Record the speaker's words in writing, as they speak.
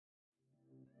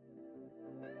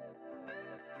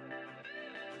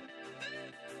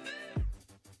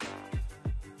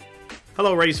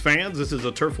Hello, race fans. This is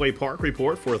a Turfway Park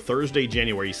report for Thursday,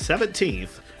 January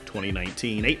 17th,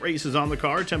 2019. 8 races on the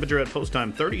card. Temperature at post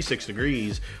time 36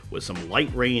 degrees with some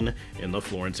light rain in the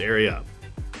Florence area.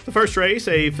 The first race,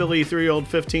 a filly 3-year-old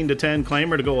 15-10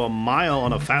 claimer to go a mile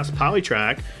on a fast poly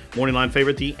track. Morning line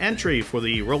favorite, the entry for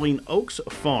the Rolling Oaks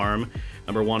Farm.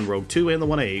 Number 1, Rogue 2 in the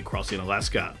 1A, Crossing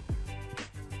Alaska.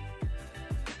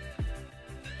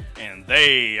 And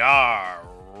they are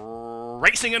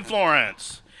racing in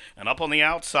Florence. And up on the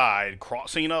outside,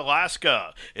 Crossing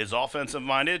Alaska is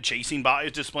offensive-minded. Chasing By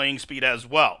is displaying speed as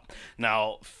well.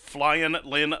 Now, Flying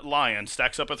Lynn Lion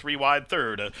stacks up a 3-wide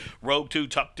third. Rogue 2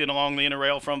 tucked in along the inner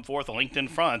rail from fourth, linked in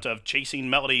front of Chasing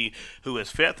Melody, who is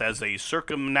fifth as they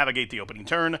circumnavigate the opening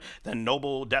turn. Then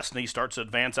Noble Destiny starts to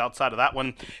advance outside of that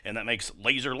one, and that makes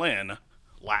Laser Lynn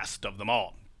last of them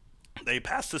all. They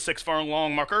passed the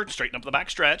 6-furlong marker, straighten up the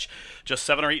backstretch, just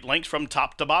 7 or 8 lengths from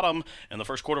top to bottom, and the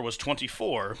first quarter was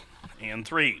 24-3.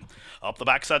 Up the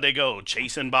backside they go.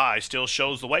 Chasing By still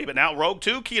shows the way, but now Rogue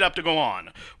 2 keyed up to go on.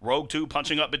 Rogue 2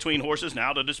 punching up between horses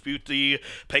now to dispute the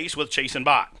pace with Chasing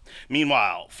By.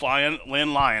 Meanwhile, Flying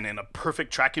Lynn Lion in a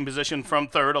perfect tracking position from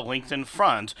third, a length in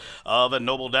front of a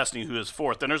Noble Destiny, who is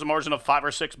fourth. Then there's a margin of 5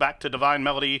 or 6 back to Divine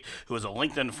Melody, who is a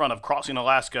length in front of Crossing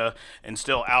Alaska, and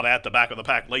still out at the back of the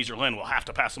pack. Laser Lynn will have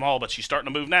to pass them all, but she's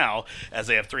starting to move now as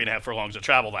they have 3.5 furlongs to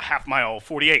travel. The half mile,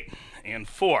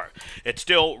 48-4. It's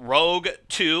still Rogue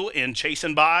 2 in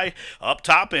Chasing By up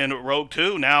top, and Rogue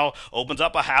 2 now opens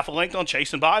up a half a length on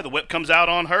Chasing By. The whip comes out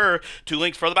on her 2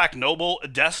 lengths further back. Noble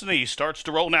Destiny starts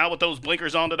to roll now with those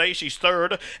blinkers on today. She's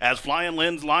third as Flying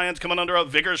Lynn's Lions coming under a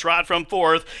vigorous ride from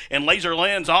fourth, and Laser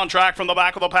Lynn's on track from the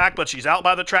back of the pack, but she's out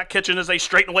by the track kitchen as they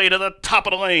straighten away to the top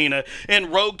of the lane,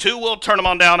 and Rogue 2 will turn them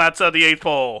on down outside the 8th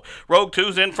pole. Rogue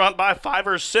 2's in front by 5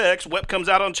 or 6. Whip comes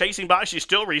out on Chasing By. She's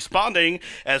still responding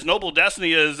as Noble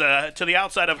Destiny is to the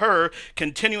outside of her,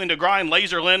 continuing to grind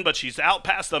Laser Lynn, but she's out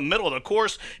past the middle of the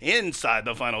course inside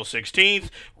the final 16th.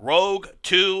 Rogue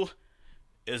 2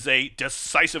 is a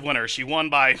decisive winner. She won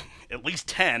by at least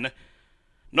 10.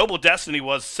 Noble Destiny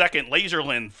was second, Laser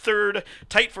Lynn third,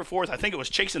 tight for fourth. I think it was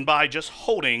Chasing By just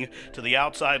holding to the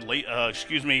outside,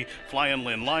 Flying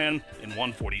Lynn Lion in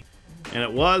 140. And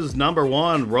it was number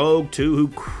 1, Rogue 2, who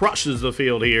crushes the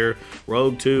field here.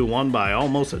 Rogue 2 won by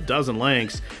almost a dozen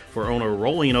lengths for owner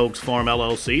Rolling Oaks Farm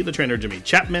LLC, the trainer Jimmy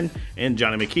Chapman, and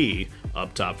Johnny McKee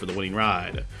up top for the winning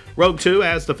ride. Rogue 2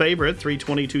 as the favorite,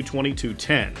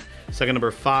 322-22-10. Second,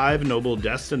 number 5, Noble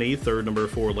Destiny. Third, number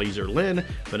 4, Laser Lynn.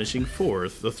 Finishing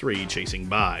fourth, the 3, Chasing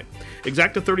By.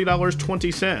 Exacta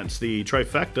 $30.20. The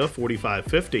trifecta,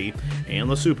 $45.50. And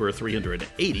the super,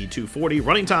 $382.40.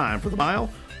 Running time for the mile,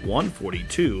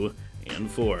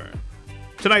 1:42.4.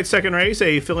 Tonight's second race,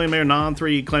 a filly and mare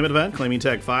non-3 claimant event, claiming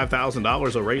tag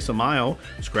 $5,000 a race a mile.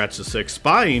 Scratch the 6,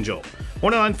 Spy Angel.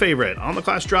 Morning line favorite on the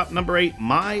class drop, number 8,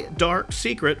 My Dark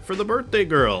Secret for the birthday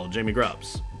girl, Jamie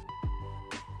Grubbs.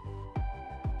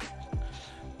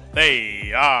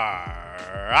 They are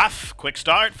off. Quick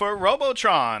start for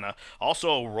Robotron.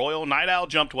 Also, Royal Night Owl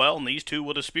jumped well, and these two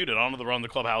will dispute it onto the run the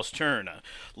clubhouse turn.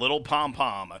 Little Pom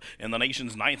Pom in the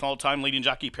nation's 9th all-time leading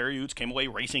jockey, Perry Utes, came away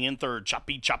racing in third.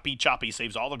 Choppy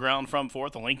saves all the ground from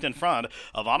fourth, a length in front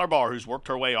of Honor Bar, who's worked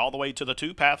her way all the way to the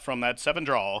 2 path from that 7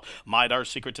 draw. My Dark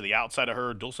Secret to the outside of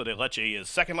her. Dulce de Leche is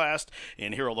second last,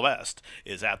 and Hero the Best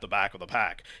is at the back of the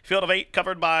pack. Field of 8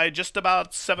 covered by just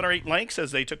about 7 or 8 lengths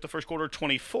as they took the first quarter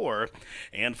 24-4,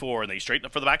 and they straighten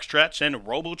up for the backstretch, and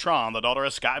Robotron, the daughter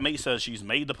of Sky Mesa, she's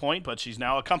made the point, but she's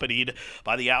now accompanied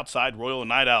by the outside. Royal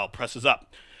Night Owl presses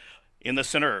up. In the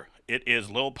center, it is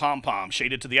Lil Pom Pom,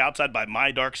 shaded to the outside by My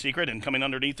Dark Secret, and coming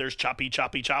underneath there's Choppy, and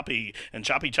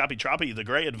Choppy, the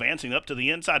gray advancing up to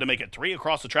the inside to make it 3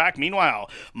 across the track. Meanwhile,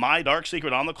 My Dark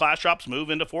Secret on the class drops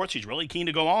move into fourth. She's really keen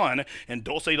to go on, and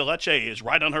Dulce de Leche is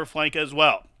right on her flank as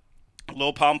well.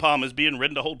 Lil Pom Pom is being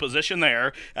ridden to hold position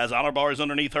there as Honor Bar is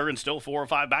underneath her, and still 4 or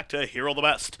 5 back to Hero the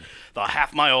Best. The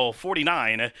half mile,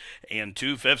 49 and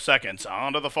 2/5 seconds.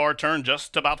 Onto the far turn,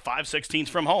 just about 5/16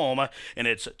 from home, and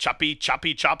it's Choppy,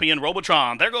 and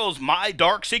Robotron. There goes My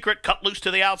Dark Secret, cut loose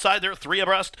to the outside. They're 3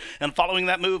 abreast, and following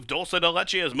that move, Dulce de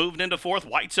Leche has moved into fourth.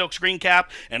 White Silk Screen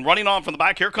Cap, and running on from the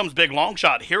back, here comes Big Long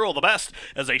Shot, Hero the Best,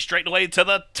 as they straighten away to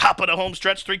the top of the home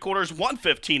stretch. 3/4,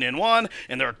 1:15.1,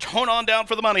 and they're torn on down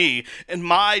for the money. And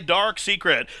My Dark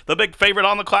Secret, the big favorite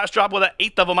on the class drop with an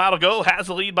 1/8 of a mile to go, has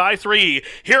the lead by 3.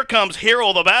 Here comes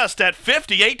Hero the Best at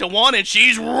 58-1, and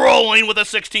she's rolling with a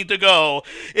 16th to go.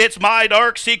 It's My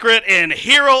Dark Secret and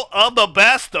Hero of the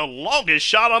Best, the longest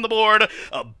shot on the board.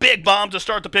 A big bomb to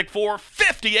start the pick 4,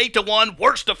 58-1,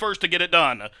 worst to first to get it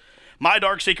done. My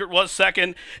Dark Secret was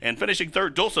second, and finishing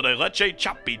third, Dulce de Leche,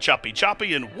 Choppy Choppy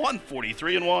Choppy in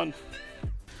 143-1.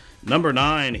 Number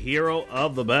 9, Hero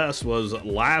of the Best, was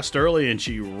last early, and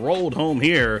she rolled home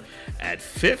here at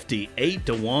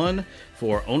 58-1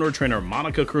 for owner-trainer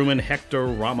Monica Crewman. Hector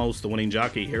Ramos, the winning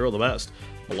jockey. Hero of the Best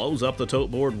blows up the tote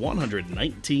board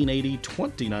 119.80,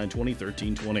 29.20,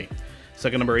 13.20.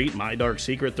 Second, number 8, My Dark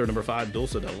Secret. Third, number 5,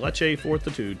 Dulce de Leche. Fourth,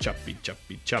 the 2, Choppy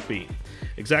Choppy Choppy.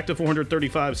 Exacta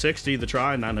 435.60. The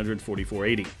try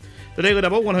 944.80. The daily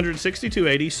double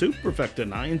 162.80. Superfecta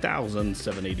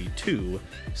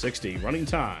 9,782.60. Running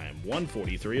time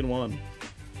 143-1.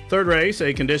 Third race,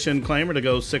 a condition claimer to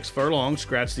go 6 furlongs.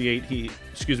 Scratch the 8.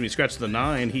 Scratch the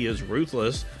 9. He is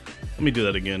ruthless. Let me do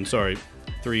that again. Sorry.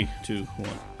 3, 2, 1.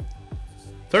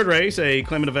 Third race, a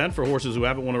claimant event for horses who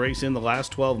haven't won a race in the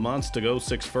last 12 months to go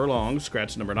 6 furlongs.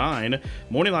 Scratch number 9.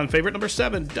 Morning line favorite number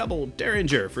 7, Double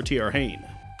Derringer for T.R. Hayne.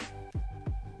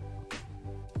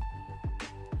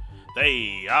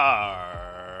 They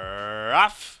are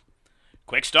off.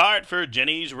 Quick start for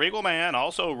Jenny's Regal Man.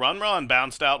 Also, Run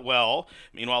bounced out well.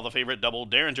 Meanwhile, the favorite Double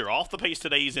Derringer off the pace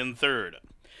today is in third.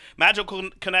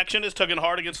 Magical Connection is tugging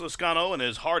hard against Lascano and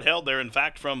is hard held there, in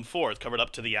fact, from fourth, covered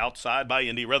up to the outside by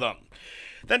Indie Rhythm.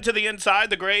 Then to the inside,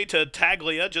 the gray to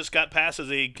Taglia just got past as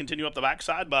they continue up the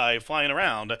backside by flying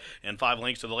around. And 5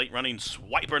 lengths to the late running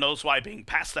Swiper No Swiping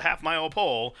past the half-mile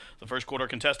pole. The first quarter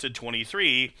contested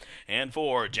 23. And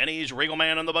for Jenny's Regal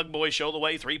Man and the Bug Boy show the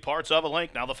way 3 parts of a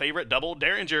length. Now the favorite Double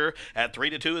Derringer at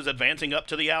 3-2 is advancing up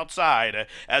to the outside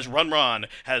as Run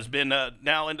has been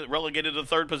now relegated to the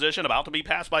third position, about to be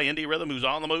passed by Indie Rhythm, who's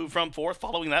on the move from fourth.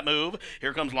 Following that move,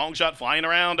 here comes Longshot flying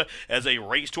around as they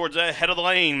race towards the head of the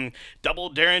lane.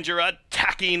 Double Derringer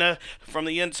attacking from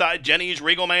the inside. Jenny's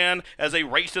Regal Man as they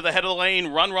race to the head of the lane.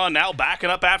 Run now backing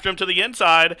up after him to the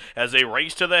inside as they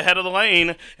race to the head of the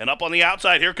lane. And up on the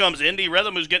outside, here comes Indie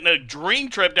Rhythm, who's getting a dream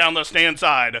trip down the stand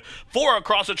side. 4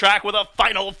 across the track with a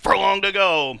final furlong to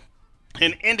go.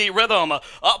 And Indie Rhythm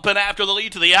up and after the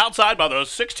lead to the outside by the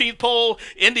 16th pole.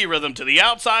 Indie Rhythm to the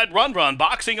outside. Run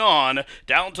boxing on.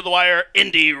 Down to the wire.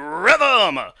 Indie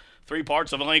Rhythm. 3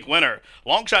 parts of a length winner.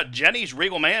 Longshot Jenny's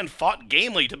Regal Man fought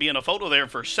gamely to be in a photo there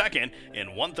for second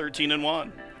in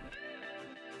 113-1.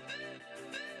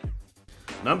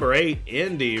 Number 8,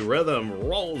 Indie Rhythm,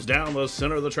 rolls down the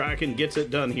center of the track and gets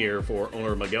it done here for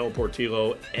owner Miguel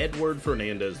Portillo. Edward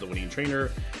Fernandez, the winning trainer,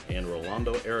 and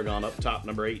Rolando Aragon up top.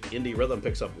 Number 8, Indie Rhythm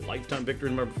picks up lifetime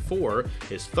victory number 4,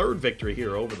 his 3rd victory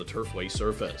here over the Turfway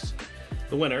surface.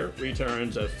 The winner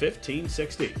returns a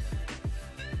 1560.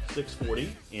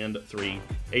 640 and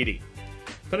 380.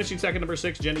 Finishing second, number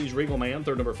 6, Jenny's Regal Man.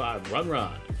 Third, number 5,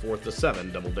 Run. Fourth to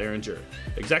 7, Double Derringer.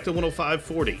 Exacta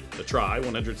 105.40. The try,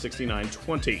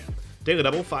 169.20. Daily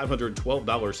double,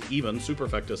 $512 even.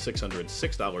 Superfecta,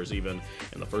 $606 even.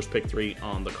 And the first pick 3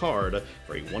 on the card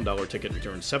for a $1 ticket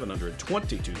returns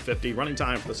 $722.50. Running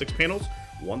time for the 6 panels,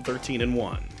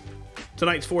 113-1.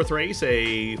 Tonight's 4th race,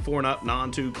 a 4-and-up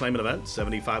non-2 claimant event,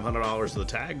 $7,500 to the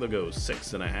tag. They'll go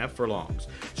 6.5 furlongs.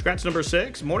 Scratch number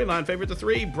 6, morning line favorite to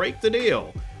 3, Break the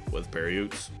Deal with Perry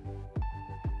Utes.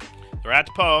 They're at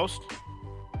the post.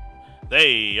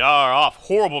 They are off.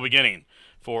 Horrible beginning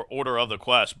for Order of the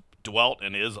Quest. Dwelt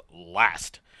and is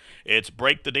last. It's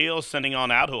Break the Deal sending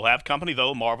on out. Who'll have company,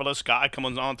 though. Marvelous Sky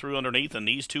coming on through underneath, and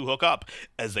these 2 hook up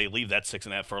as they leave that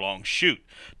 6.5 furlong shoot.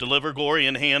 Deliver Glory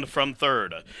in hand from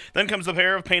third. Then comes the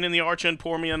pair of Pain in the Arch and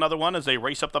Pour Me Another One as they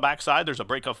race up the backside. There's a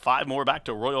break of 5 more back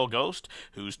to Royal Ghost,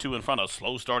 who's 2 in front of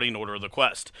slow starting Order of the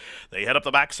Quest. They head up the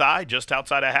backside just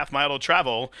outside a half mile to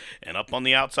travel, and up on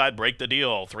the outside, Break the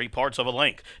Deal. 3 parts of a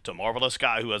length to Marvelous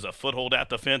Sky, who has a foothold at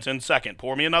the fence in second.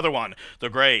 Pour Me Another One. The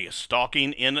gray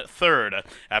stalking in third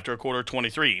after a quarter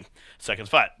 23 seconds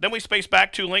flat. Then we space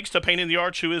back 2 lengths to Pain in the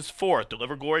Arch, who is fourth.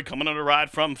 Deliver Glory coming on a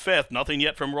ride from fifth. Nothing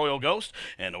yet from Royal Ghost,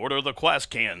 and Order of the Quest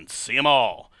can see them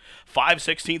all.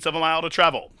 5/16 of a mile to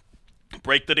travel.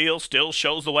 Break the Deal still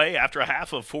shows the way after a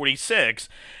half of 46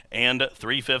 and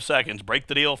 3/5 seconds. Break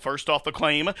the Deal first off the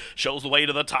claim, shows the way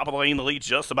to the top of the lane. The lead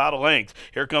just about a length.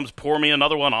 Here comes Pour Me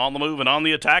Another One on the move and on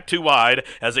the attack, too wide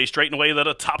as they straighten away to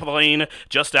the top of the lane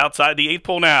just outside the 8th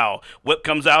pole now. Whip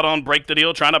comes out on Break the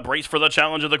Deal, trying to brace for the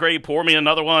challenge of the gray. Pour Me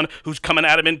Another One, who's coming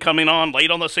at him and coming on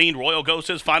late on the scene. Royal Ghost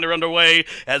is finder underway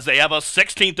as they have a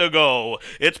 16th to go.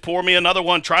 It's Pour Me Another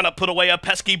One trying to put away a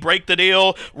pesky Break the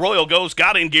Deal. Royal Ghost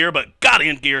got in gear, but got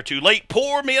in gear too late.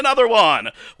 Pour Me Another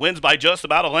One wins by just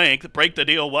about a length. Break the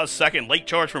Deal was second. Late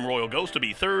charge from Royal Ghost to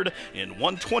be third in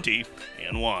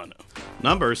 120-1.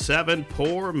 Number 7,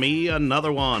 Pour Me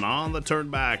Another One on the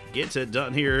turn back. Gets it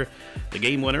done here The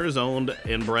game winner is owned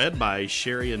and bred by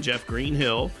Sherry and Jeff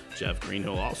Greenhill. Jeff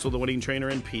Greenhill, also the winning trainer,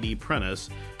 and P.D. Prentice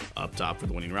up top for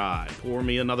the winning ride. Pour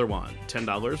me another one. $10,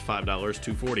 $5,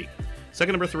 $2.40.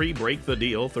 Second, number 3, Break the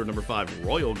Deal. Third, number 5,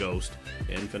 Royal Ghost.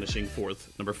 And finishing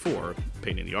fourth, number 4,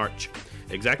 Painting the Arch.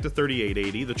 Exacta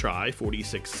 38.80, the try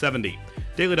 46.70.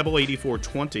 Daily Double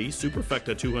 84.20,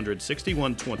 Superfecta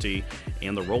 261.20,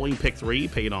 and the rolling pick 3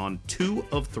 paid on 2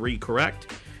 of 3 correct,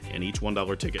 and each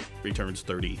 $1 ticket returns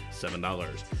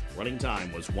 $37. Running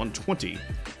time was 1:20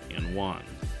 and 1.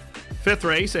 Fifth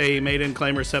race, a maiden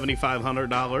claimer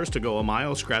 $7,500 to go a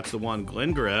mile. Scratch the 1,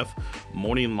 Glengriff.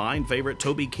 Morning line favorite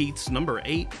Toby Keith's number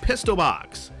 8, Pistol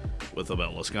Box with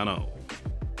Abel Lascano.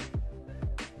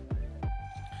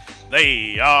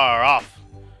 They are off.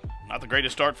 Not the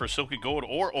greatest start for Silky Gold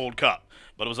or Old Cup,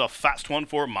 but it was a fast one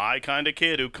for My Kinda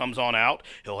Kid, who comes on out.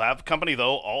 He'll have company,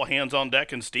 though. All hands on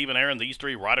deck, and Steve and Aaron, these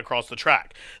three right across the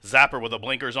track. Zapper with the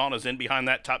blinkers on is in behind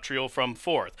that top trio from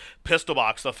fourth. Pistol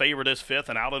Box, the favorite, is fifth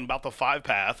and out in about the 5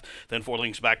 path. Then 4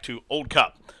 links back to Old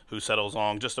Cup, who settles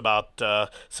on just about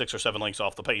 6 or 7 lengths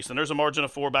off the pace. And there's a margin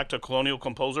of 4 back to Colonial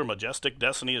Composer. Majestic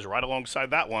Destiny is right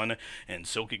alongside that one. And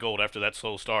Silky Gold, after that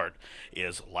slow start,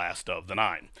 is last of the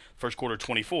 9. First quarter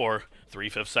 24,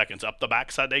 3/5 seconds. Up the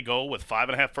backside they go with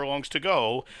 5.5 furlongs to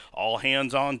go. All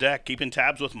hands on deck, keeping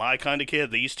tabs with My Kinda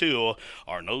Kid. These two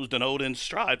are nose to nose in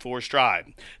stride for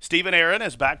stride. Stephen Aaron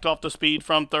has backed off the speed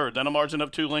from third. Then a margin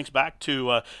of 2 lengths back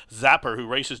to Zapper, who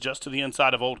races just to the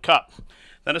inside of Old Cup.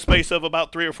 Then a space of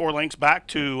about 3 or 4 lengths back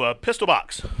to Pistol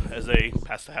Box as they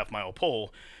pass the half-mile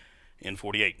pole in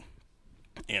 48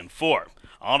 and 4.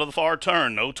 Onto the far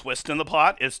turn, no twist in the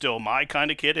plot. It's still My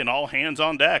Kinda Kid and all hands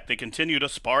on deck. They continue to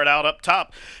spar it out up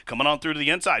top. Coming on through to the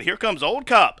inside. Here comes Old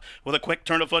Cup with a quick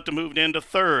turn of foot to move into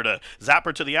third.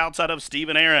 Zapper to the outside of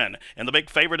Stephen Aaron. And the big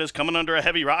favorite is coming under a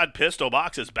heavy ride. Pistol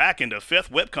Box is back into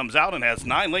fifth. Whip comes out and has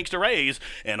 9 lengths to raise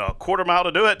and a quarter mile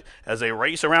to do it as they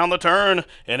race around the turn.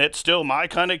 And it's still My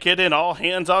Kinda Kid and all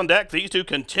hands on deck. These two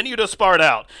continue to spar it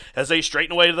out as they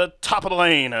straighten away to the top of the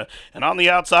lane. And on the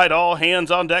outside, all hands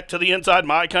on deck to the inside.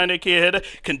 My Kinda Kid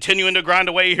continuing to grind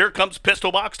away. Here comes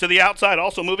Pistol Box to the outside.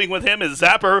 Also moving with him is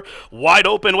Zapper, wide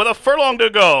open with a furlong to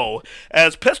go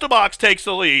as Pistol Box takes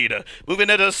the lead. Moving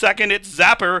into second, it's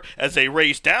Zapper as they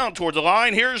race down towards the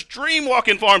line. Here's Dream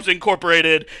Walking Farms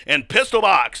Incorporated, and Pistol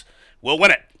Box will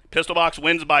win it. Pistol Box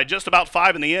wins by just about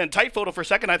 5 in the end. Tight photo for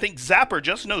second. I think Zapper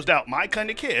just nosed out My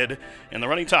Kinda Kid in the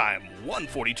running time,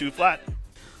 1:42 flat.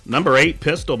 Number 8,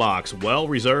 Pistol Box, well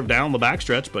reserved down the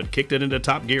backstretch, but kicked it into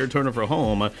top gear, turning for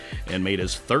home, and made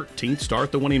his 13th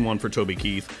start, the winning one for Toby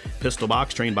Keith. Pistol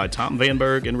Box, trained by Tom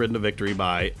Vanberg and ridden to victory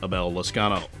by Abel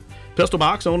Lascano. Pistol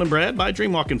Box, owned and bred by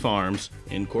Dream Walking Farms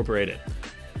Incorporated.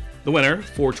 The winner,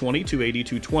 420, 280,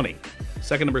 220.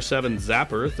 Second, number 7,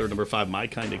 Zapper. Third, number 5, My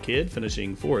Kinda Kid.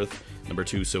 Finishing fourth, number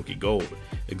 2, Silky Gold.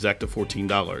 Exacta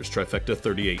 $14. Trifecta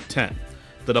 $38.10.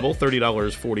 The double,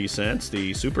 $30.40.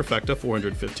 The superfecta,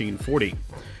 $415.40.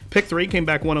 Pick 3 came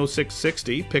back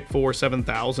 $106.60. Pick 4,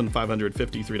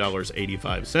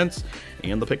 $7,553.85.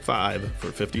 And the pick 5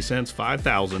 for 50 cents,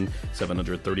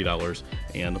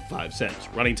 $5,730.05.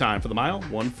 Running time for the mile,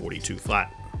 1:42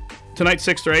 flat. Tonight's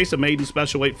 6th race, a maiden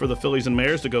special weight for the fillies and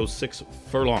mares to go 6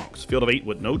 furlongs. Field of 8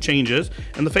 with no changes.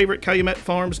 And the favorite, Calumet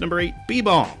Farms, number 8,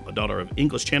 B-Bomb, a daughter of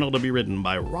English Channel, to be ridden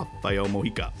by Rafael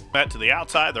Mojica. Back to the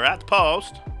outside, they're at the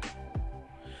post.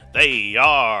 They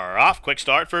are off. Quick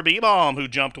start for B-Bomb, who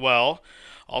jumped well.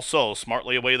 Also,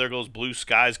 smartly away there goes Blue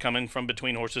Skies coming from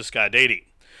between horses, Sky Dady.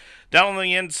 Down on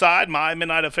the inside, My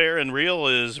Midnight Affair and Real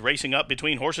is racing up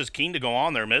between horses keen to go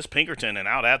on there. Miss Pinkerton, and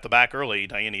out at the back early,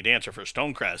 Diane Dancer for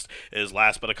Stonecrest is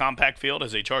last, but a compact field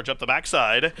as they charge up the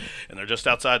backside, and they're just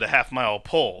outside the half-mile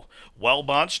pole. Well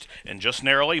bunched, and just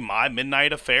narrowly, My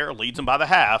Midnight Affair leads them by the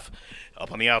half.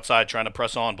 Up on the outside, trying to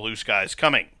press on, Blue Skies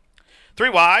coming. 3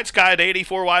 wide, Sky Dady,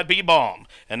 4 wide, B-Bomb.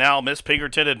 And now Miss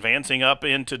Pinkerton advancing up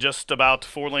into just about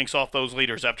 4 lengths off those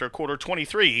leaders after a quarter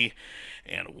 23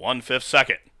 and 1/5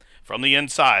 second. From the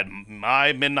inside,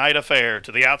 My Midnight Affair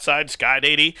to the outside, Sky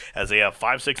Dady, as they have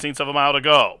 5/16 of a mile to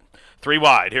go. 3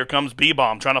 wide. Here comes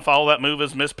B-Bomb trying to follow that move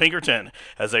as Miss Pinkerton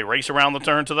as they race around the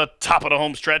turn to the top of the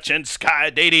home stretch, and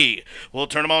Sky Dady will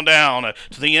turn them on down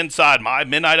to the inside. My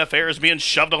Midnight Affair is being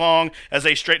shoved along as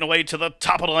they straighten away to the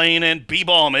top of the lane, and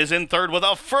B-Bomb is in third with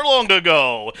a furlong to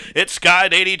go. It's Sky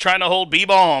Dady trying to hold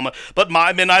B-Bomb, but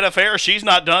My Midnight Affair, she's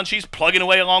not done. She's plugging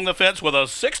away along the fence with a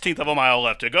 16th of a mile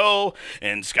left to go,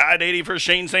 and Sky Dady for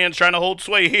Shane Sands trying to hold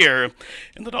sway here.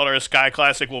 And the daughter of Sky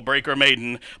Classic will break her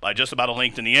maiden by just about a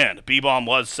length in the end. B-Bomb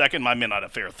was second, My Midnight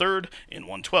Affair third in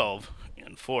 1:12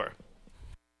 and 4.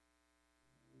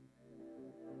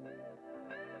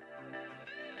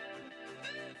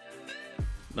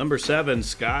 Number 7,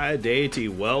 Sky Deity,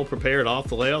 well prepared off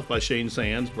the layoff by Shane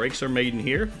Sands, breaks her maiden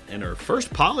here, and her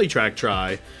first polytrack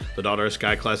try, the daughter of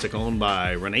Sky Classic owned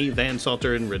by Renee Van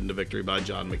Salter and ridden to victory by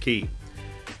John McKee.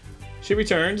 She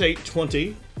returns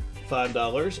 $8.20,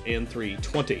 $5, and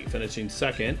 $3.20, finishing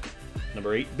second,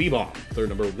 number 8, B-Bomb, third,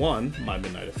 number 1, My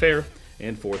Midnight Affair,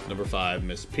 and fourth, number 5,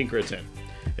 Miss Pinkerton.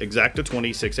 Exacta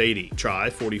 $26.80, try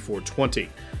 $44.20.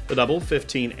 The double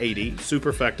 $15.80,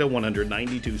 superfecta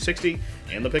 $192.60,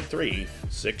 and the pick 3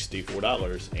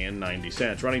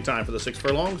 $64.90. Running time for the 6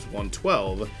 furlongs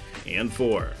 1:12 and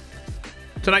 4.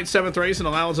 Tonight's 7th race, an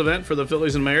allowance event for the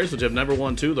fillies and mares, which have never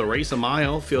won two. The race a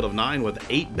mile, field of 9 with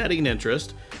 8 betting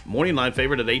interest. Morning line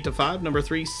favorite at 8-5. Number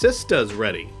 3, Sista's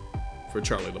Ready for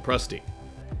Charlie Lepresti.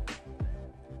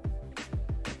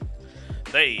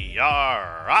 They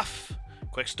are off.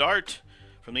 Quick start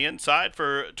from the inside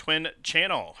for Twin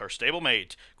Channel. Her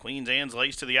stablemate, Queen's Anne's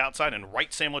Lace to the outside, and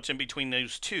right sandwich in between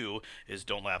those two is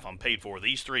Don't Laugh, I'm Paid For.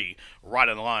 These three right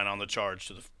on the line on the charge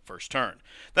to the first turn.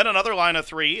 Then another line of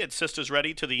 3. It's Sista's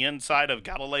Ready to the inside of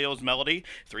Galileo's Melody,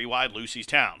 3 wide Lucy's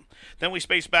Town. Then we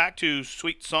space back to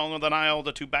Sweet Song of the Nile,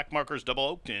 the 2 back markers double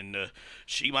oaked, and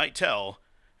She Might Tell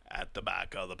at the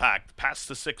back of the pack, past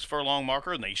the 6 furlong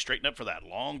marker, and they straighten up for that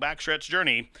long backstretch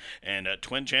journey. And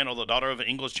Twin Channel, the daughter of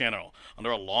English Channel,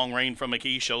 under a long rein from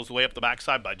McKee, shows the way up the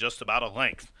backside by just about a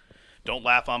length. Don't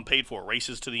Laugh, I'm Paid For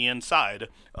races to the inside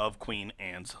of Queen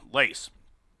Anne's Lace.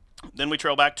 Then we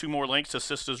trail back 2 more lengths to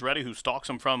Sista's Ready, who stalks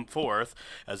them from 4th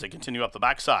as they continue up the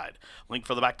backside. Link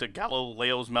for the back to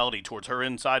Galileo's Melody. Towards her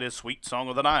inside is Sweet Song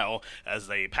of the Nile as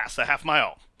they pass the half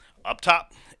mile. Up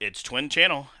top, it's Twin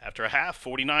Channel after a half,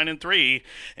 49 and 3.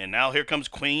 And now here comes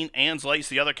Queen Anne's Lace,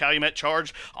 the other Calumet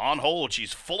charge on hold.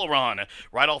 She's full of run.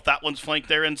 Right off that one's flank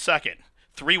there in second.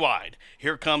 3 wide.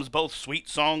 Here comes both Sweet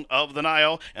Song of the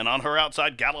Nile and on her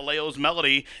outside Galileo's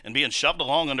Melody, and being shoved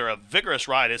along under a vigorous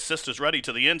ride is Sista's Ready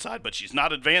to the inside, but she's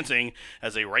not advancing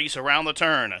as they race around the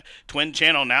turn. Twin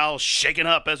Channel now shaken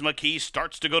up as McKee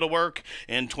starts to go to work,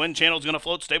 and Twin Channel's going to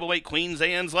float stablemate Queen's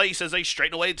Anne's Lace as they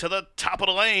straighten away to the top of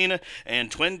the lane.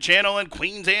 And Twin Channel and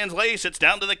Queen's Anne's Lace, it's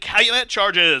down to the Calumet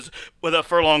charges with a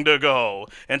furlong to go.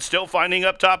 And still finding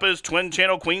up top is Twin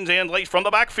Channel, Queen's Anne's Lace from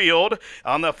the backfield.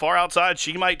 On the far outside,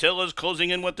 She Might Tell is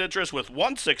closing in with interest with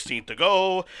 1/16 to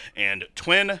go. And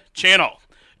Twin Channel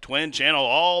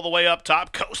all the way up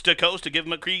top, coast to coast, to give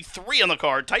McKee 3 on the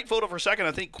card. Tight photo for second.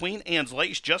 I think Queen Anne's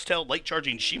Lace just held late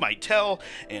charging She Might Tell,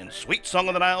 and Sweet Song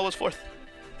of the Nile was 4th.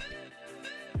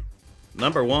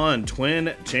 Number 1,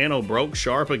 Twin Channel broke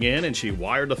sharp again, and she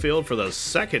wired the field for the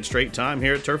 2nd straight time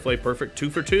here at Turfway. Perfect 2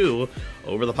 for 2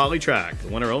 over the poly track. The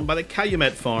winner owned by the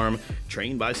Calumet Farm,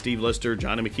 trained by Steve Lister,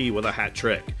 Johnny McKee with a hat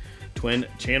trick. Twin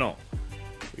Channel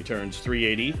returns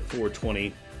 $3.80,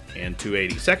 $4.20, and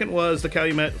 $2.80. Second was the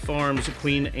Calumet Farms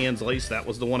Queen Anne's Lace. That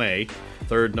was the 1A.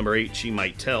 Third, number 8, She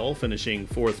Might Tell. Finishing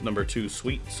 4th, number 2,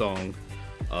 Sweet Song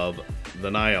of the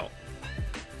Nile.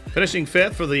 Finishing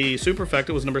 5th for the superfecta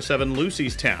was number 7,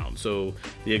 Lucy's Town. So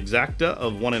the exacta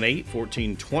of 1 and 8,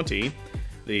 $14.20.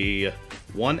 The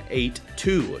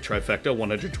 1-8-2 trifecta,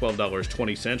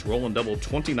 $112.20. Rolling double,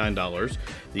 $29.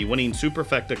 The winning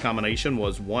superfecta combination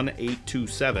was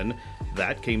 1-8-2-7.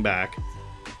 That came back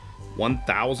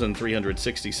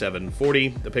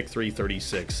 $1,367.40. The pick 3,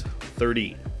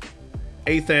 $36.30.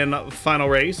 8th and final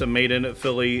race, a maiden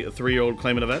filly 3-year-old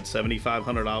claimant event,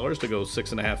 $7,500 to go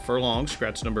 6.5 furlongs.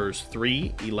 Scratch numbers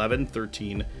 3, 11,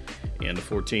 13, and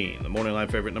 14. The morning line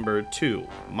favorite number 2,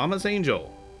 Mama's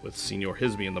Angel, with Senior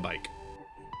Hisby in the bike.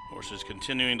 Horses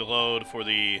continuing to load for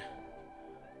the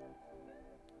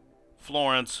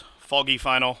Florence Foggy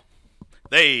Final.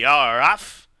 They are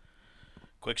off.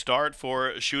 Quick start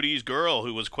for Shooty's Girl,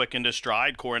 who was quick into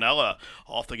stride. Coronella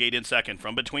off the gate in second.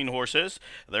 From between horses,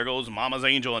 there goes Mama's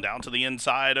Angel, and down to the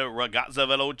inside, Ragazza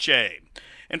Veloce.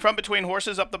 And from between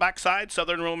horses up the backside,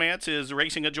 Southern Romance is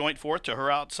racing a joint 4th. To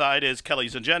her outside is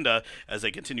Kelly's Agenda as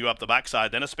they continue up the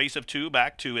backside. Then a space of 2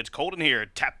 back to It's Cold in Here.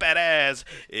 Tap That Ass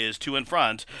is 2 in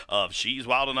front of She's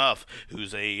Wild Enough,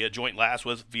 who's a joint last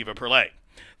with Viva Perlet.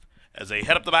 As they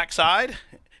head up the backside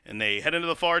and they head into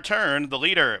the far turn, the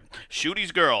leader,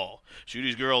 Shooty's Girl,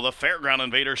 the Fairground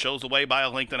Invader, shows the way by a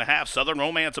length and a half. Southern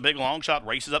Romance, a big long shot,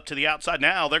 races up to the outside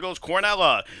now. There goes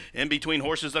Cornella. In between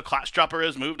horses, the Class Dropper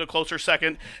has moved a closer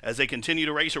second as they continue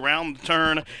to race around the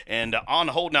turn. And on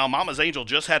hold now, Mama's Angel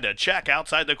just had to check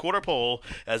outside the quarter pole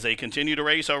as they continue to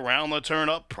race around the turn,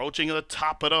 approaching the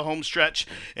top of the home stretch.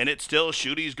 And it's still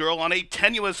Shooty's Girl on a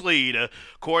tenuous lead.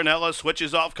 Cornella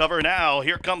switches off cover now.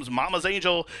 Here comes Mama's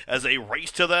Angel as they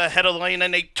race to the head of the lane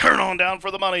and they turn on down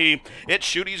for the money. It's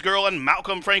Shooty's Girl and and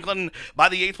Malcolm Franklin by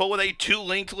the 8th pole with a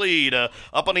 2-length lead.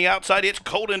 Up on the outside, it's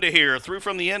Colton to here. Through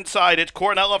from the inside, it's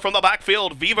Cornella from the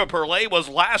backfield. Viva Perlet was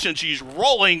last, and she's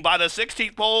rolling by the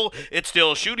 16th pole. It's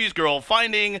still Shooty's Girl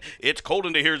finding. It's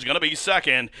Colton to here is going to be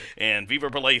second, and Viva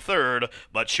Perlet third,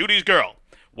 but Shooty's Girl,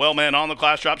 well, man, on the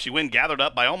class drop, she win gathered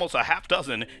up by almost a half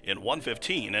dozen in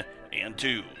 1:15 and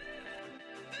 2.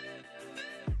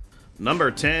 Number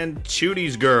 10,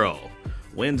 Shooty's Girl,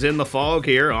 wins in the fog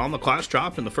here on the class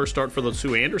drop in the first start for the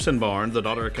Sue Anderson barn, the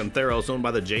daughter of Cantheros, owned by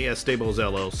the JS Stables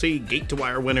LLC. Gate to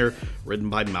wire winner, ridden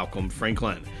by Malcolm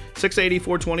Franklin. $680,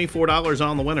 $420, $4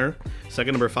 on the winner.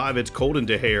 Second, number 5, it's Colton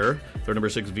DeHare. Third, number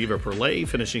 6, Viva Perlet.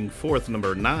 Finishing fourth,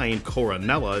 number 9,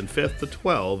 Coronella. And fifth, the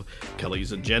 12,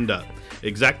 Kelly's Agenda.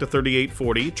 Exacta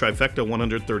 38.40, trifecta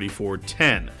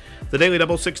 134.10. The daily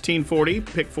double 16.40,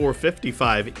 pick 4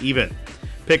 55 even.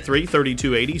 Pick 3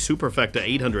 32.80,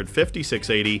 superfecta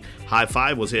 856.80. High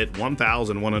 5 was hit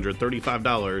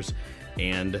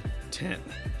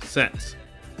 $1,135.10.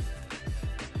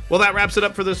 Well, that wraps it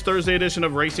up for this Thursday edition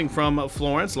of Racing from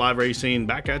Florence. Live racing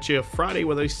back at you Friday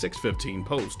with a 6:15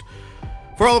 post.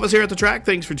 For all of us here at the track,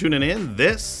 thanks for tuning in.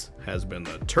 This has been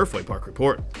the Turfway Park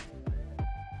Report.